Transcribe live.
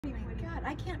God,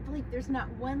 I can't believe there's not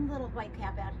one little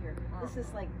whitecap out here. This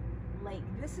is like lake.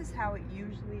 This is how it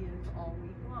usually is all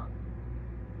week long.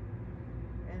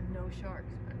 And no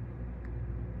sharks, but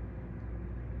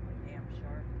damn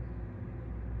shark.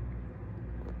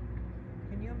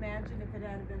 Can you imagine if it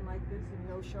had been like this and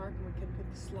no shark and we could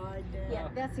put the slide down? Yeah,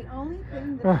 that's the only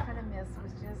thing that I kind of missed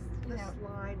was just, you The know,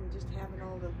 slide and just having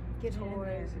all the getting in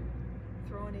there. toys and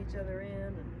throwing each other in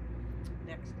and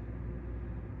next.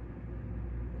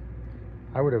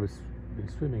 I would have been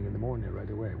swimming in the morning right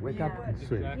away. Wake up Yeah. and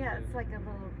swim. Exactly. Yeah, it's like a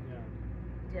little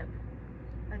dip.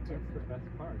 A dip. That's the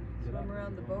best part. Get Swim up around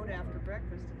and the go in boat the after water.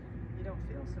 breakfast. You don't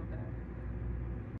feel so bad.